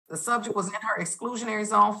The subject was in her exclusionary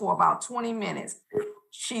zone for about 20 minutes.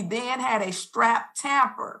 She then had a strap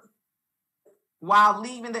tampered while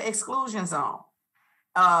leaving the exclusion zone.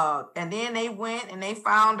 And then they went and they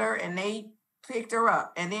found her and they picked her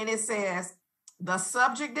up. And then it says, the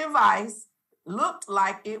subject device looked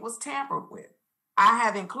like it was tampered with. I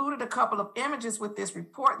have included a couple of images with this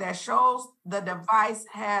report that shows the device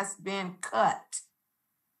has been cut.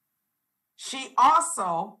 She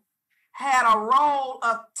also had a roll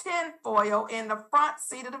of tinfoil in the front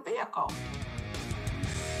seat of the vehicle.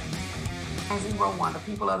 01, the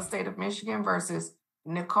people of the state of Michigan versus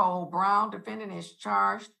Nicole Brown. Defendant is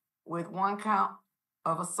charged with 1 count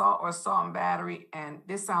of assault or assault and battery. And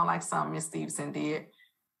this sounds like something Ms. Stevenson did.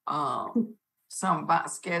 Some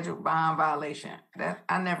scheduled bond violation. That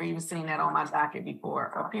I never even seen that on my docket before.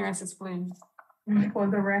 Appearances, please.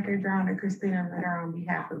 For the record, Your Honor, Christina Ritter on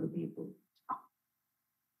behalf of the people.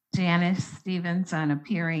 Janice Stevenson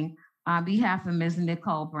appearing on behalf of Ms.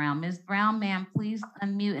 Nicole Brown. Ms. Brown, ma'am, please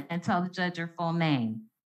unmute and tell the judge your full name.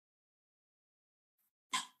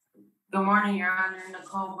 Good morning, Your Honor,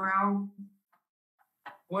 Nicole Brown.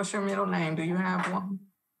 What's your middle name? Do you have one?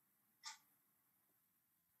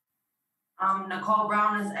 Nicole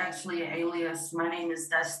Brown is actually an alias. My name is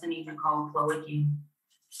Destiny Nicole Plowicki.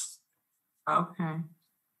 Okay.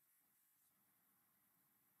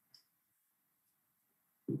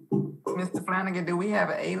 Mr. Flanagan, do we have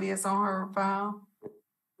an alias on her file?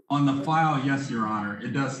 On the file, yes, Your Honor.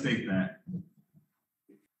 It does state that.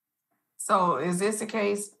 So is this the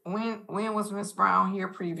case? When was Ms. Brown here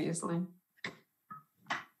previously?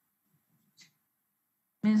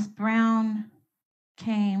 Ms. Brown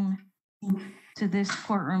came to this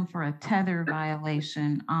courtroom for a tether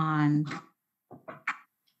violation on,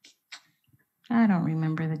 I don't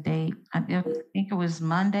remember the date. I think it was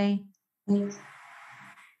Monday.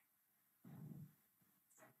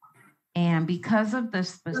 And because of the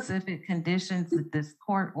specific conditions that this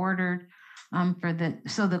court ordered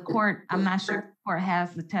so the court, I'm not sure if the court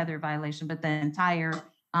has the tether violation, but the entire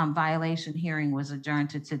violation hearing was adjourned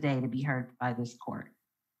to today to be heard by this court.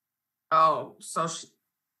 Oh, so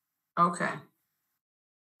okay.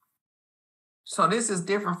 So this is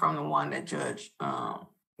different from the one that Judge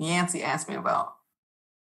Yancey asked me about.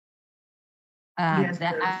 Yes,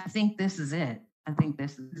 I think this is it. I think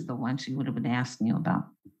this is the one she would have been asking you about.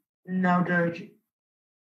 No, Judge.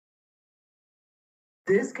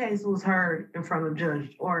 This case was heard in front of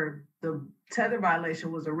Judge, or the tether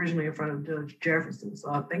violation was originally in front of Judge Jefferson.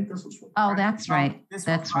 So I think this was. Oh, that's right.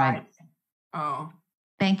 That's right. Oh.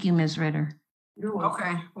 Thank you, Ms. Ritter. You're welcome.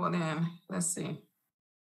 Okay, well then, let's see.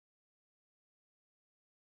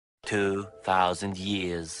 2,000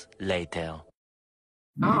 years later.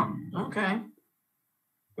 Oh, okay.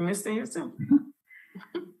 Ms. Stevenson.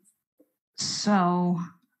 So,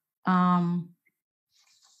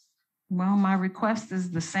 well, my request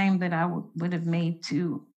is the same that I would have made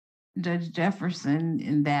to Judge Jefferson,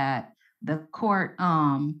 in that the court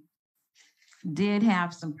did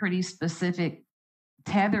have some pretty specific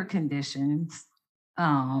tether conditions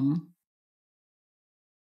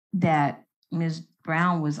that Ms.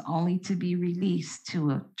 Brown was only to be released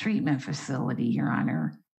to a treatment facility, Your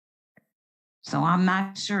Honor. So I'm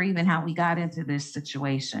not sure even how we got into this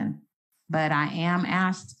situation, but I am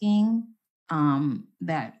asking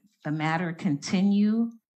that the matter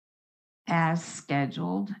continue as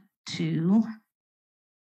scheduled to.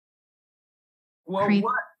 Well,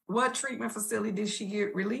 what treatment facility did she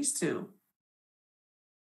get released to?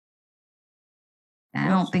 I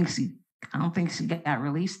don't think she got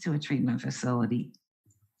released to a treatment facility.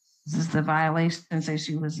 This is the violation, say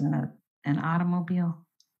she was in an automobile.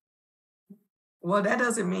 Well, that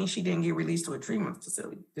doesn't mean she didn't get released to a treatment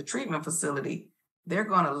facility. The treatment facility, they're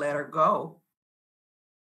going to let her go.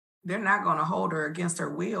 They're not going to hold her against her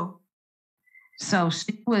will. So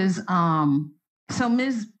she was,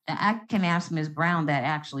 I can ask Ms. Brown that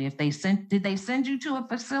actually, if did they send you to a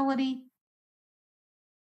facility?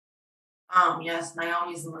 Yes,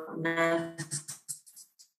 Naomi's nest.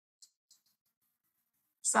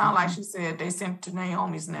 Sound like she said they sent to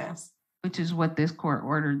Naomi's nest. Which is what this court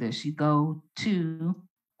ordered that she go to.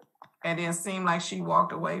 And then it seemed like she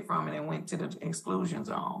walked away from it and went to the exclusion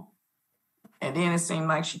zone. And then it seemed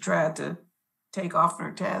like she tried to take off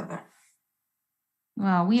her tether.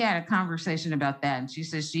 Well, we had a conversation about that, and she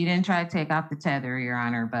says she didn't try to take off the tether, Your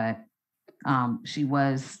Honor, but she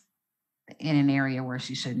was in an area where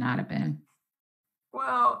she should not have been.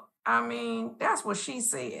 Well, I mean, that's what she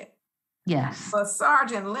said. Yes. But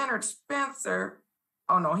Sergeant Leonard Spencer,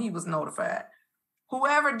 oh no, he was notified.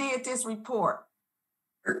 Whoever did this report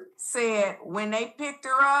said when they picked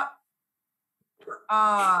her up,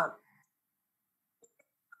 And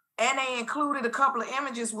they included a couple of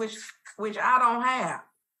images, which I don't have,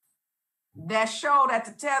 that show that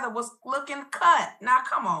the tether was looking cut. Now,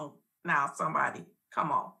 come on, now somebody,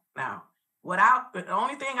 come on now. The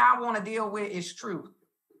only thing I want to deal with is truth.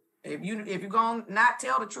 If you're gonna not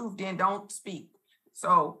tell the truth, then don't speak.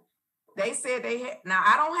 So they said they had. Now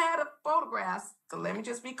I don't have the photographs, so let me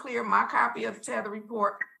just be clear. My copy of the tether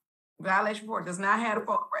report, violation report, does not have the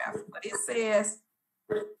photographs, but it says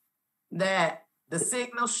that the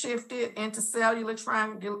signal shifted into cellular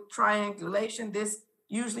triangulation. This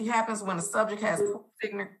usually happens when the subject has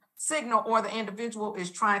signal or the individual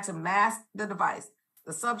is trying to mask the device.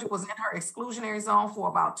 The subject was in her exclusionary zone for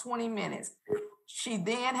about 20 minutes. She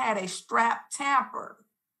then had a strap tampered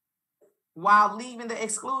while leaving the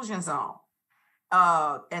exclusion zone.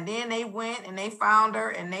 And then they went and they found her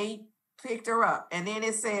and they picked her up. And then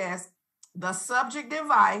it says the subject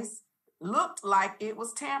device looked like it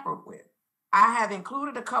was tampered with. I have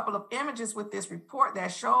included a couple of images with this report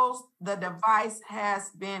that shows the device has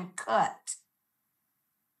been cut.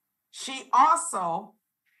 She also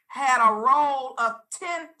had a roll of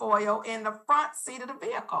tinfoil in the front seat of the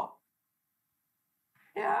vehicle.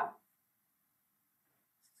 Yeah.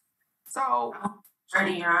 So,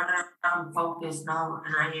 Ready, Your Honor. I'm focused now,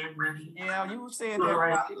 and I am ready. Yeah, you said that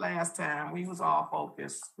probably last time. We was all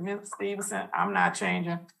focused. Ms. Stevenson, I'm not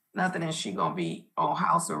changing nothing, and she gonna be on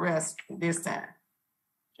house arrest this time.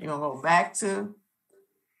 She gonna go back to.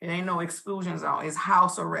 It ain't no exclusion zone. It's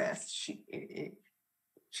house arrest.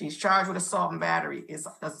 She's charged with assault and battery. It's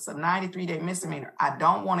a 93-day misdemeanor. I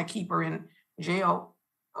don't want to keep her in jail.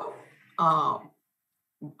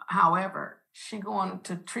 However, she going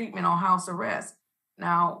to treatment on house arrest.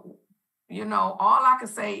 Now, you know, all I can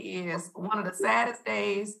say is one of the saddest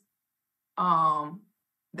days that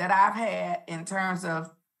I've had in terms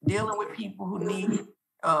of dealing with people who need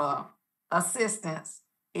assistance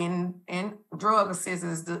in drug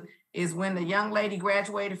assistance is when the young lady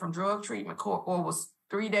graduated from drug treatment court or was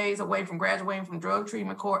 3 days away from graduating from drug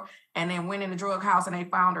treatment court and then went in the drug house and they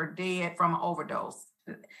found her dead from an overdose.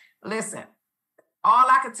 Listen, all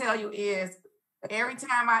I can tell you is every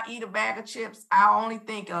time I eat a bag of chips, I only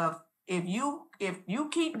think of if you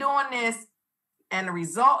keep doing this and the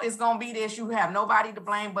result is going to be this, you have nobody to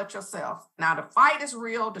blame but yourself. Now, the fight is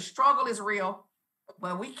real. The struggle is real,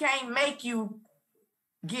 but we can't make you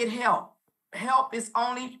get help. Help is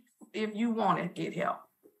only if you want to get help.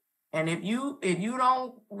 And if you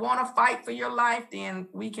don't want to fight for your life, then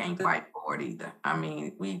we can't fight for it either. I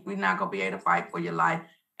mean, we're not going to be able to fight for your life.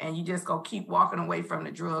 And you just go keep walking away from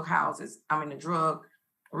the drug houses. The drug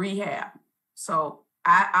rehab. So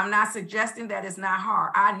I'm not suggesting that it's not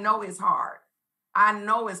hard. I know it's hard.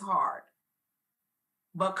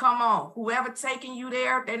 But come on, whoever taking you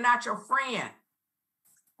there, they're not your friend.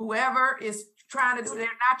 Whoever is trying to do,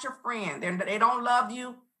 they're not your friend. They don't love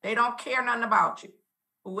you. They don't care nothing about you.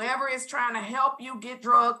 Whoever is trying to help you get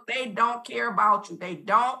drugs, they don't care about you. They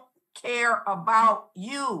don't care about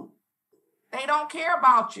you. They don't care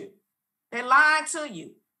about you. They're lying to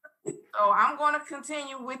you. So I'm going to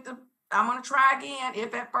continue I'm going to try again.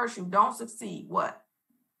 If at first you don't succeed, what?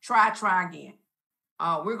 Try again.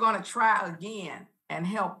 We're going to try again and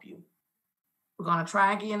help you. We're going to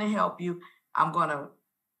try again and help you. I'm going to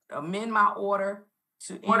amend my order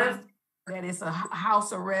to that it's a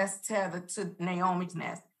house arrest tethered to Naomi's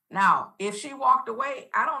Nest. Now, if she walked away,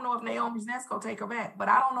 I don't know if Naomi's Nest going to take her back, but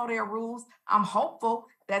I don't know their rules. I'm hopeful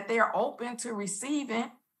that they're open to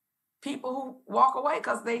receiving people who walk away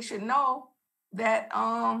because they should know that,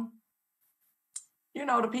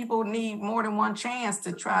 the people need more than one chance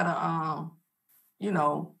to try to,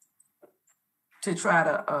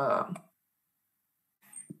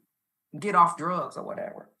 get off drugs or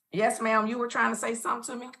whatever. Yes, ma'am, you were trying to say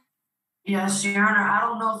something to me? Yes, Your Honor. I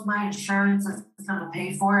don't know if my insurance is going to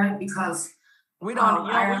pay for it because we don't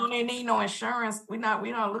need no insurance. We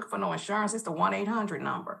don't look for no insurance. It's the 1-800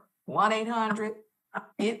 number. 1-800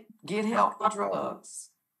 get help for drugs.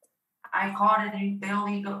 I called it. They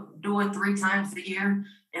only do it 3 times a year,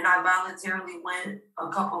 and I voluntarily went a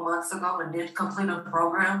couple months ago and did complete a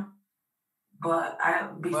program. But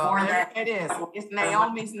it is. It's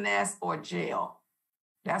Naomi's Nest or jail.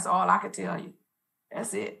 That's all I can tell you.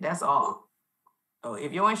 That's it. That's all. So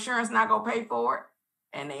if your insurance not gonna pay for it,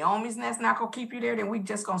 and Naomi's Nest not gonna keep you there, then we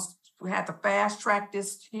have to fast track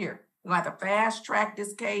this here. We're gonna have to fast track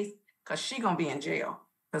this case because she's gonna be in jail.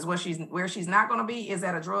 Because where she's not gonna be is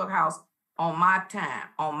at a drug house on my time,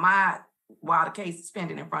 while the case is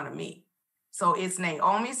pending in front of me. So it's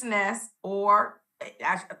Naomi's Nest, or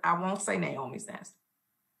I won't say Naomi's Nest.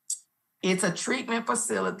 It's a treatment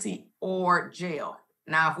facility or jail.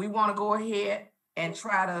 Now, if we want to go ahead and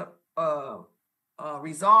try to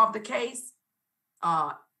resolve the case,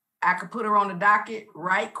 I could put her on the docket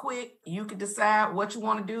right quick. You could decide what you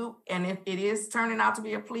want to do. And if it is turning out to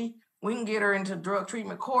be a plea, we can get her into drug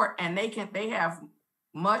treatment court, and they have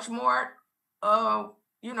much more,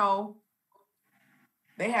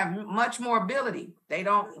 they have much more ability.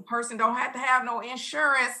 The person don't have to have no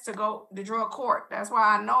insurance to go to drug court. That's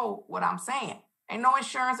why I know what I'm saying. Ain't no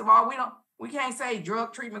insurance of all. We can't say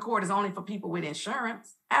drug treatment court is only for people with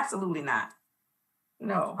insurance. Absolutely not.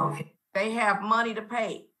 No. Okay. They have money to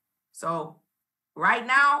pay. So right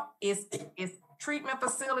now it's treatment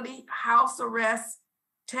facility, house arrest,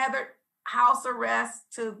 tethered house arrest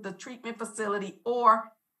to the treatment facility,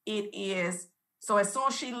 or it is, so as soon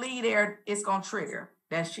as she leave there, it's gonna trigger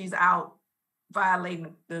that she's out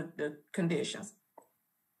violating the conditions.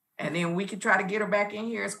 And then we can try to get her back in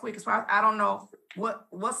here as quick as possible. I don't know,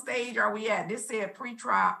 what stage are we at? This said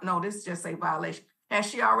pre-trial. No, this just say violation. Has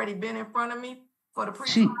she already been in front of me for the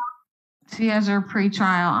pre-trial? She has her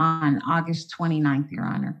pre-trial on August 29th, Your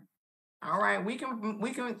Honor. All right,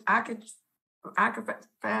 I could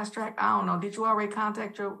fast track. I don't know. Did you already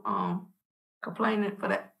contact your complainant for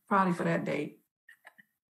that? Probably for that date.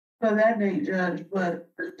 For that date, Judge,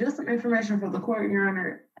 but just some information for the court, Your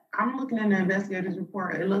Honor. I'm looking in the investigator's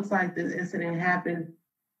report. It looks like this incident happened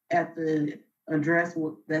at the address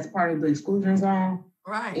that's part of the exclusion zone.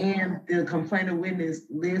 Right. And the complainant witness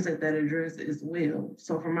lives at that address as well.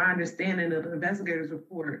 So from my understanding of the investigator's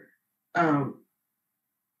report, the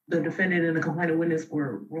defendant and the complainant witness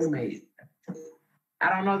were roommates. I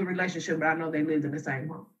don't know the relationship, but I know they lived in the same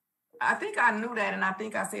home. I think I knew that, and I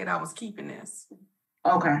think I said I was keeping this.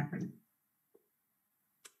 Okay.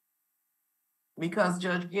 Because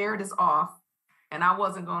Judge Garrett is off, and I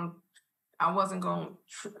wasn't going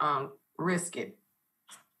to risk it.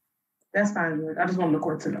 That's fine, Judge. I just want the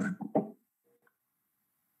court to know.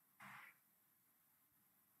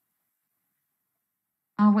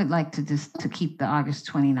 I would like to keep the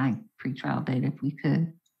August 29th pretrial date if we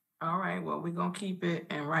could. All right, well, we're going to keep it.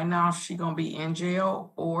 And right now she's going to be in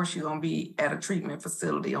jail, or she's going to be at a treatment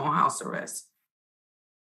facility on house arrest.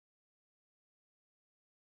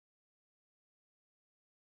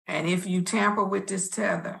 And if you tamper with this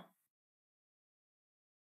tether,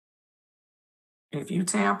 you're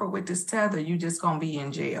just going to be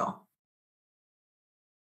in jail.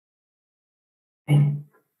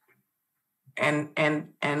 And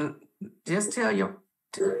just tell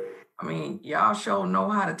y'all sure know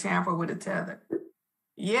how to tamper with a tether.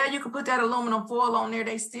 Yeah, you can put that aluminum foil on there.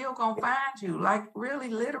 They still going to find you. Like, really,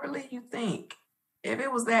 literally, you think? If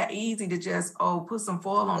it was that easy to just, put some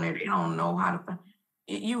foil on there, they don't know how to find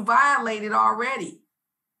you. Violated already.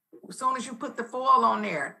 As soon as you put the foil on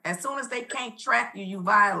there, as soon as they can't track you, you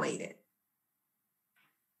violate it.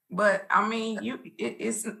 But I mean,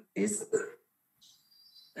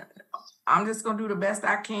 I'm just gonna do the best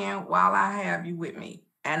I can while I have you with me.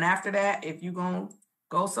 And after that, if you're gonna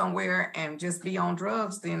go somewhere and just be on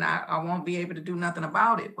drugs, then I won't be able to do nothing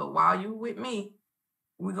about it. But while you with me,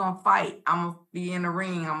 we're gonna fight. I'm gonna be in the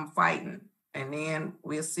ring, I'm fighting, and then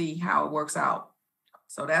we'll see how it works out.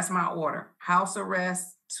 So that's my order. House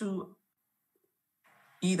arrest to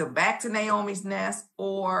either back to Naomi's Nest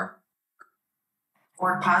or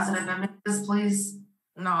positive images, please.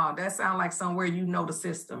 No, that sounds like somewhere you know the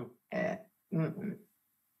system at.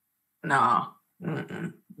 No,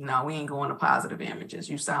 we ain't going to positive images.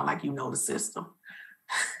 You sound like you know the system.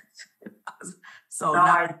 So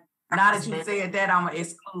now that you said that, I'm going to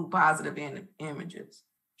exclude positive images.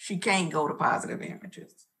 She can't go to positive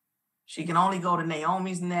images. She can only go to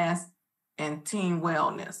Naomi's Nest and Team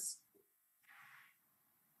Wellness.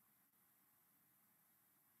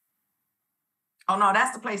 Oh, no,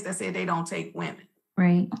 that's the place that said they don't take women.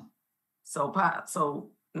 Right. So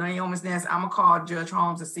Naomi's Nest, I'm going to call Judge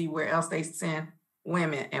Holmes to see where else they send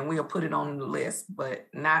women, and we'll put it on the list, but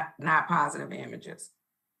not positive images.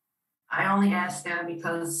 I only asked there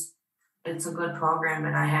because it's a good program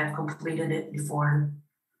and I have completed it before.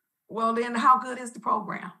 Well, then how good is the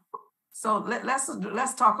program? So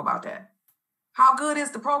let's talk about that. How good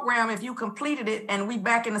is the program if you completed it and we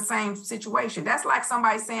back in the same situation? That's like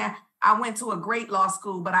somebody saying, I went to a great law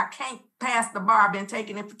school, but I can't pass the bar. I've been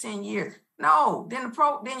taking it for 10 years. No, then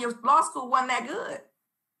your law school wasn't that good.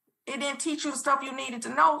 It didn't teach you the stuff you needed to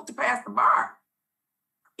know to pass the bar.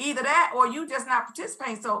 Either that or you just not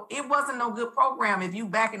participating. So it wasn't no good program if you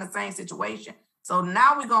back in the same situation. So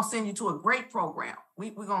now we're going to send you to a great program.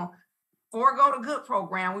 We're going to forego the good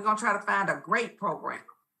program. We're going to try to find a great program.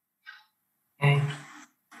 Okay.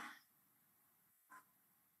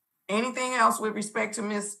 Anything else with respect to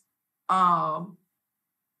Miss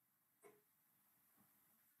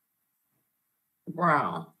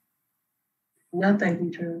Brown. No, thank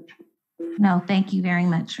you, Judge. No, thank you very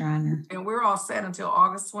much, Your Honor. And we're all set until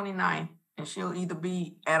August 29th, and she'll either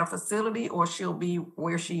be at a facility or she'll be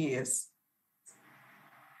where she is.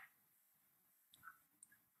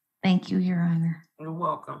 Thank you, Your Honor. You're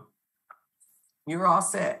welcome. You're all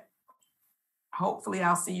set. Hopefully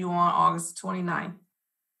I'll see you on August 29th.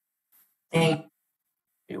 Thank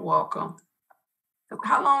You're welcome.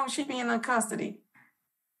 How long has she been in custody?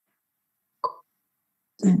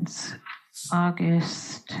 Since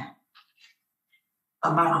August.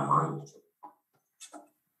 about a month.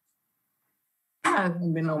 It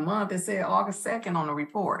hasn't been no month. It said August 2nd on the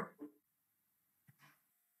report.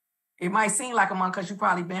 It might seem like a month because you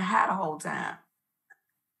probably been high the whole time.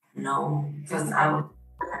 No, because I was,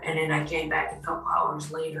 and then I came back a couple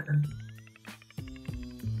hours later.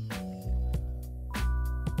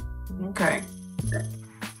 Okay.